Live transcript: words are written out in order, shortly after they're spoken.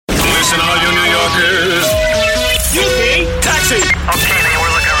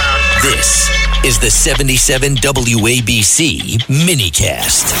is the 77 WABC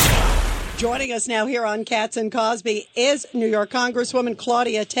minicast. Joining us now here on Cats and Cosby is New York Congresswoman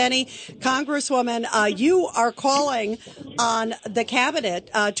Claudia Tenney. Congresswoman, you are calling on the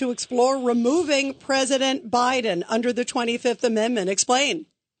cabinet to explore removing President Biden under the 25th Amendment. Explain.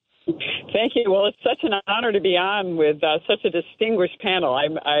 Thank you. Well, it's such an honor to be on with such a distinguished panel.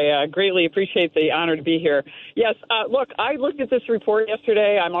 I greatly appreciate the honor to be here. Yes, look, I looked at this report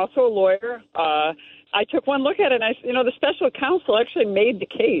yesterday. I'm also a lawyer. I took one look at it, and the special counsel actually made the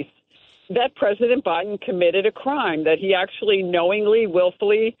case that President Biden committed a crime, that he actually knowingly,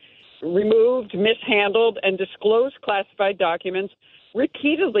 willfully removed, mishandled, and disclosed classified documents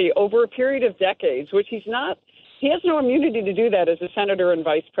repeatedly over a period of decades, which he has no immunity to do that as a senator and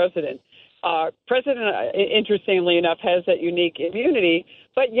vice president. President, interestingly enough, has that unique immunity,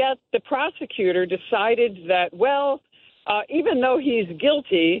 but yet the prosecutor decided that, even though he's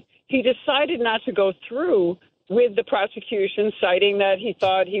guilty, he decided not to go through with the prosecution, citing that he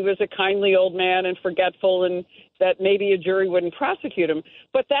thought he was a kindly old man and forgetful and that maybe a jury wouldn't prosecute him.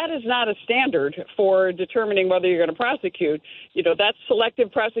 But that is not a standard for determining whether you're going to prosecute. That's selective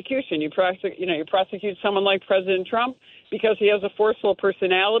prosecution. You prosecute someone like President Trump because he has a forceful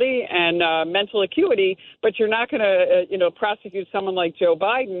personality and mental acuity, but you're not going to, prosecute someone like Joe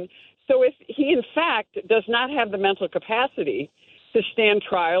Biden. So if he, in fact, does not have the mental capacity to stand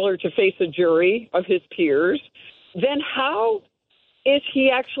trial or to face a jury of his peers, then how is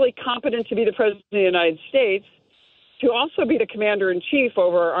he actually competent to be the president of the United States, to also be the commander-in-chief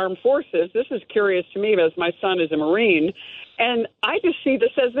over our armed forces? This is curious to me, as my son is a Marine. And I just see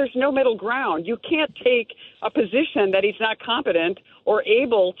this as there's no middle ground. You can't take a position that he's not competent or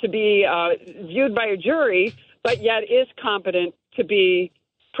able to be viewed by a jury, but yet is competent to be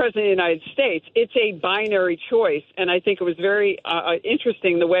President of the United States. It's a binary choice, and I think it was very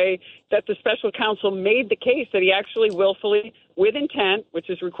interesting the way that the special counsel made the case that he actually willfully, with intent, which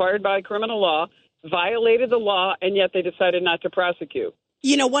is required by criminal law, violated the law, and yet they decided not to prosecute.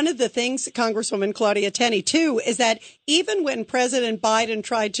 One of the things, Congresswoman Claudia Tenney, too, is that even when President Biden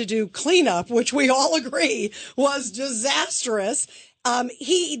tried to do cleanup, which we all agree was disastrous,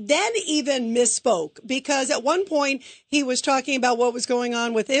 he then even misspoke, because at one point he was talking about what was going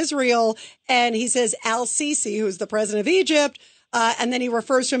on with Israel, and he says al-Sisi, who's the president of Egypt, and then he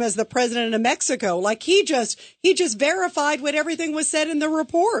refers to him as the president of Mexico. Like he just verified what everything was said in the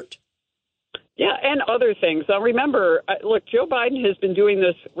report. Yeah, and other things. Now, remember, look, Joe Biden has been doing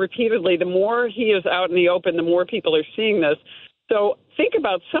this repeatedly. The more he is out in the open, the more people are seeing this. So think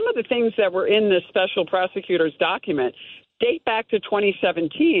about some of the things that were in this special prosecutor's document. Date back to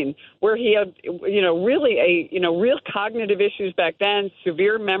 2017, where he had, real cognitive issues back then,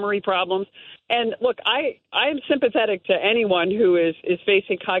 severe memory problems. And look, I'm sympathetic to anyone who is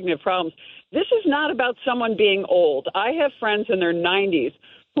facing cognitive problems. This is not about someone being old. I have friends in their 90s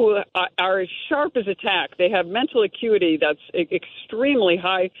who are as sharp as a tack. They have mental acuity that's extremely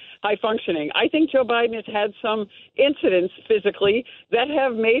high functioning. I think Joe Biden has had some incidents physically that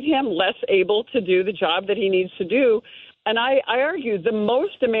have made him less able to do the job that he needs to do. And I argue the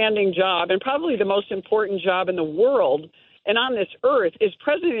most demanding job, and probably the most important job in the world and on this earth, is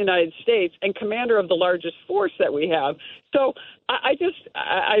President of the United States and commander of the largest force that we have. So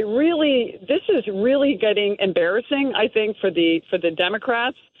this is really getting embarrassing, I think, for the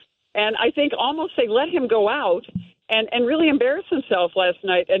Democrats. And I think almost they let him go out and really embarrass himself last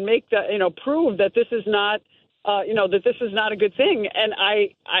night and make prove that this is not that this is not a good thing. And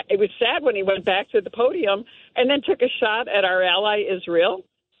it was sad when he went back to the podium and then took a shot at our ally Israel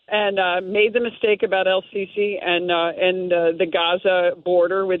and made the mistake about el-Sisi and the Gaza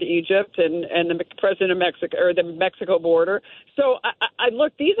border with Egypt and the president of Mexico, or the Mexico border. So I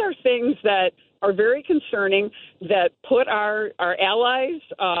look, these are things that are very concerning, that put our allies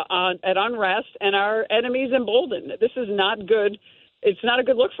at unrest and our enemies emboldened. This is not good. It's not a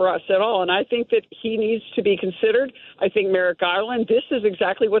good look for us at all, and I think that he needs to be considered. I think Merrick Garland, this is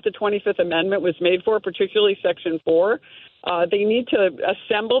exactly what the 25th Amendment was made for, particularly Section 4. They need to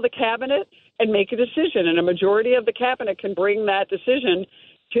assemble the cabinet and make a decision, and a majority of the cabinet can bring that decision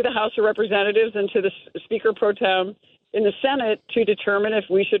to the House of Representatives and to the Speaker pro tem in the Senate to determine if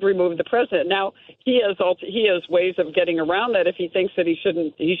we should remove the president. Now, he has ways of getting around that if he thinks that he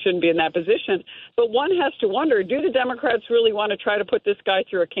shouldn't be in that position. But one has to wonder, do the Democrats really want to try to put this guy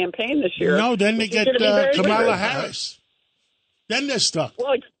through a campaign this year? No, then they get Kamala Harris. Then they're stuck.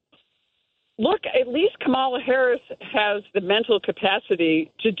 Well, look, at least Kamala Harris has the mental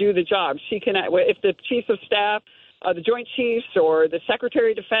capacity to do the job. She can, if the chief of staff, the Joint Chiefs or the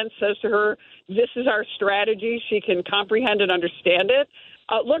Secretary of Defense says to her, this is our strategy, she can comprehend and understand it.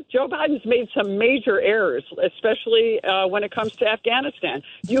 look, Joe Biden's made some major errors, especially when it comes to Afghanistan.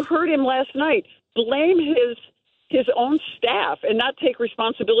 You heard him last night blame his own staff and not take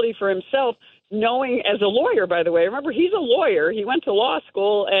responsibility for himself, knowing as a lawyer, by the way. Remember, he's a lawyer. He went to law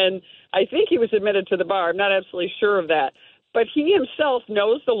school, and I think he was admitted to the bar. I'm not absolutely sure of that. But he himself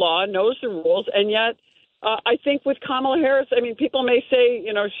knows the law, knows the rules, and yet I think with Kamala Harris, I mean, people may say,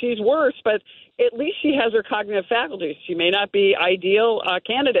 she's worse, but at least she has her cognitive faculties. She may not be ideal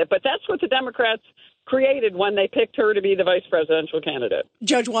candidate, but that's what the Democrats created when they picked her to be the vice presidential candidate.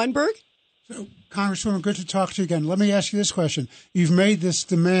 Judge Weinberg? So, Congresswoman, good to talk to you again. Let me ask you this question. You've made this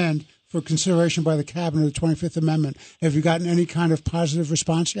demand for consideration by the cabinet of the 25th Amendment. Have you gotten any kind of positive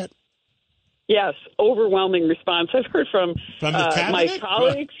response yet? Yes, overwhelming response. I've heard from my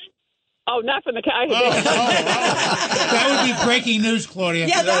colleagues. Oh, not from the cabinet. That would be breaking news, Claudia.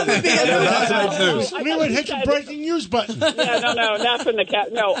 Yeah, that would be That's news. We would hit the breaking news button. Yeah, no, not from the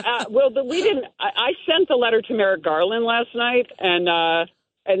cabinet. No, we didn't. I sent the letter to Merrick Garland last night and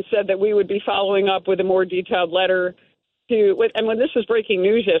said that we would be following up with a more detailed letter. And when this was breaking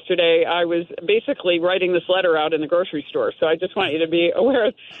news yesterday, I was basically writing this letter out in the grocery store. So I just want you to be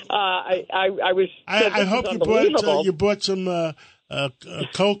aware. I hope you bought some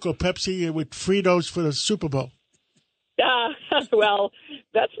Coke or Pepsi with Fritos for the Super Bowl. Well,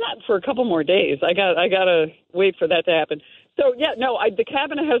 that's not for a couple more days. I got to wait for that to happen. So, the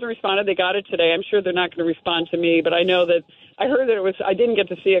cabinet hasn't responded. They got it today. I'm sure they're not going to respond to me, but I know that I heard that I didn't get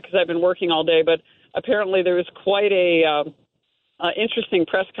to see it because I've been working all day, but apparently there was quite a interesting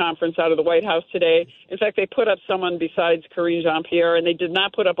press conference out of the White House today. In fact, they put up someone besides Karine Jean-Pierre, and they did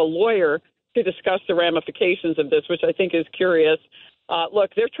not put up a lawyer to discuss the ramifications of this, which I think is curious.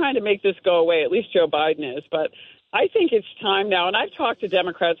 Look, they're trying to make this go away. At least Joe Biden is. But I think it's time now, and I've talked to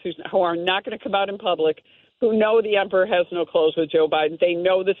Democrats who are not going to come out in public, who know the emperor has no clothes with Joe Biden. They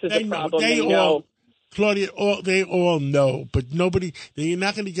know this is a problem. They know. Claudia, they all know, but nobody. You're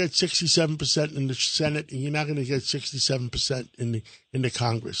not going to get 67% in the Senate, and you're not going to get 67% in the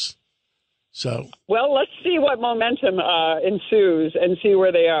Congress. So, well, let's see what momentum ensues and see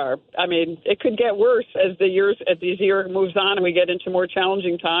where they are. I mean, it could get worse as the year moves on and we get into more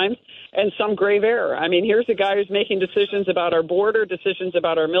challenging times and some grave error. I mean, here's a guy who's making decisions about our border, decisions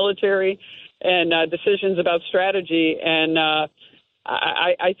about our military, and decisions about strategy. And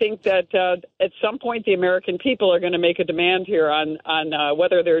I think that at some point the American people are going to make a demand here on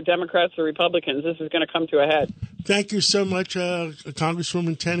whether they're Democrats or Republicans. This is going to come to a head. Thank you so much,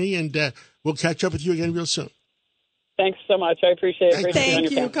 Congresswoman Tenney, and we'll catch up with you again real soon. Thanks so much. I appreciate it.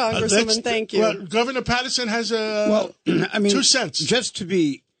 Thank you, Congresswoman. Thank you. Well, Governor Patterson has 2 cents. Just to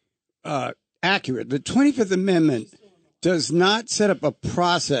be accurate, the 25th Amendment does not set up a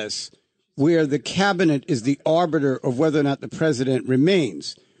process where the cabinet is the arbiter of whether or not the president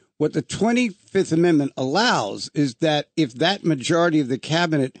remains. What the 25th Amendment allows is that if that majority of the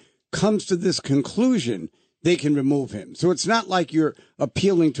cabinet comes to this conclusion, they can remove him. So it's not like you're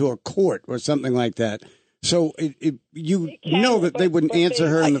appealing to a court or something like that. So you know that they wouldn't answer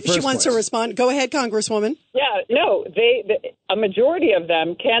her in the first place. She wants to respond. Go ahead, Congresswoman. Yeah, no, a majority of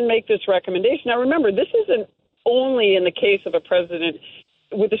them can make this recommendation. Now, remember, this isn't only in the case of a president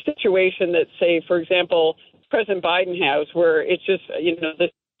with a situation that, say, for example, President Biden has, where it's just, this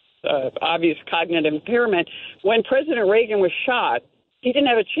obvious cognitive impairment. When President Reagan was shot, he didn't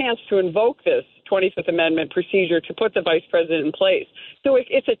have a chance to invoke this 25th Amendment procedure to put the vice president in place. So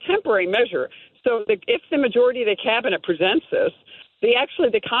it's a temporary measure. So if the majority of the cabinet presents this,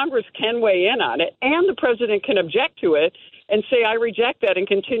 the Congress can weigh in on it, and the president can object to it and say, I reject that and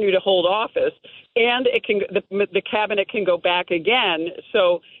continue to hold office. And the cabinet can go back again.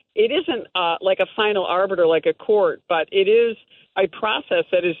 So it isn't like a final arbiter like a court, but it is a process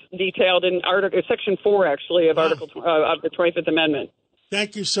that is detailed in Section 4, actually, of Article of the 25th Amendment.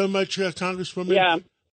 Thank you so much, Congresswoman. Yeah.